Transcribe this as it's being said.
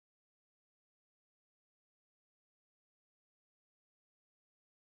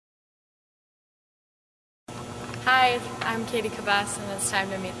Hi, I'm Kt Kvas, and it's time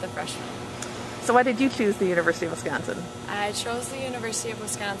to meet the freshmen. So why did you choose the University of Wisconsin? I chose the University of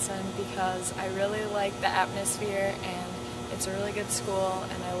Wisconsin because I really like the atmosphere, and it's a really good school,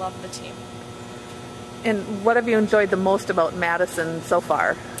 and I love the team. And what have you enjoyed the most about Madison so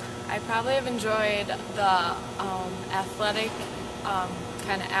far? I probably have enjoyed the athletic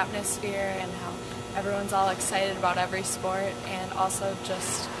kind of atmosphere and how everyone's all excited about every sport, and also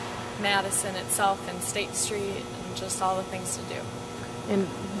just Madison itself and State Street and just all the things to do. And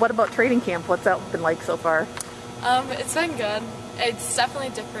what about training camp? What's that been like so far? It's been good. It's definitely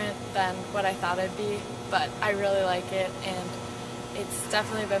different than what I thought it'd be, but I really like it, and it's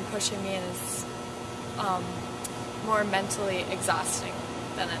definitely been pushing me, and it's more mentally exhausting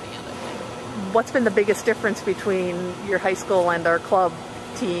than any other thing. What's been the biggest difference between your high school and our club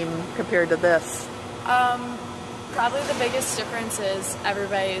team compared to this? Probably the biggest difference is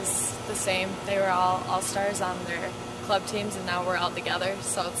everybody's the same. They were all all-stars on their club teams, and now we're all together,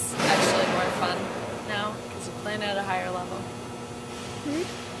 so it's actually more fun now because we're playing at a higher level.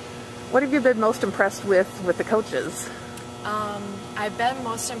 What have you been most impressed with the coaches? I've been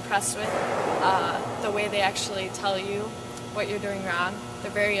most impressed with the way they actually tell you what you're doing wrong.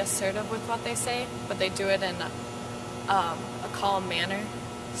 They're very assertive with what they say, but they do it in a calm manner,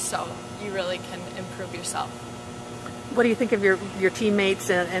 so you really can improve yourself. What do you think of your teammates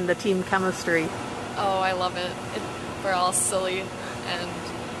and the team chemistry? Oh, I love it. We're all silly, and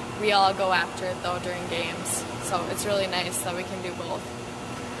we all go after it though during games, so it's really nice that we can do both.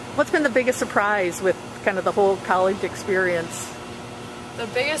 What's been the biggest surprise with kind of the whole college experience? The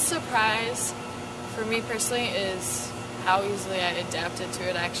biggest surprise for me personally is how easily I adapted to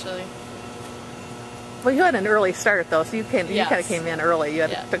it, actually. Well, you had an early start though, so you kind Yes. of came in early. You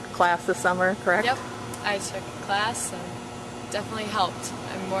had took class this summer, correct? Yep, I took a class, and definitely helped.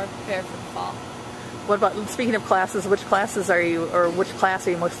 I'm more prepared for the fall. What about, speaking of classes, which classes are you, or which class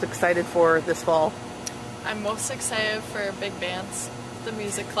are you most excited for this fall? I'm most excited for big bands, the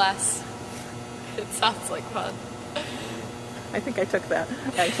music class. It sounds like fun. I think I took that,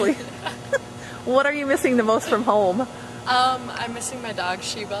 actually. What are you missing the most from home? I'm missing my dog,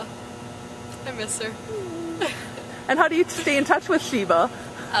 Sheba. I miss her. And how do you stay in touch with Sheba?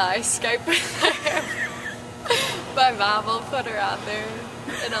 I Skype with her. My mom will put her on there,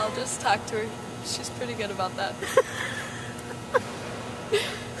 and I'll just talk to her. She's pretty good about that.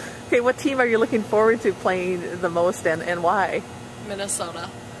 Okay, what team are you looking forward to playing the most, and why? Minnesota.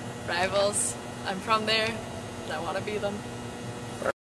 Rivals. I'm from there, and I want to be them.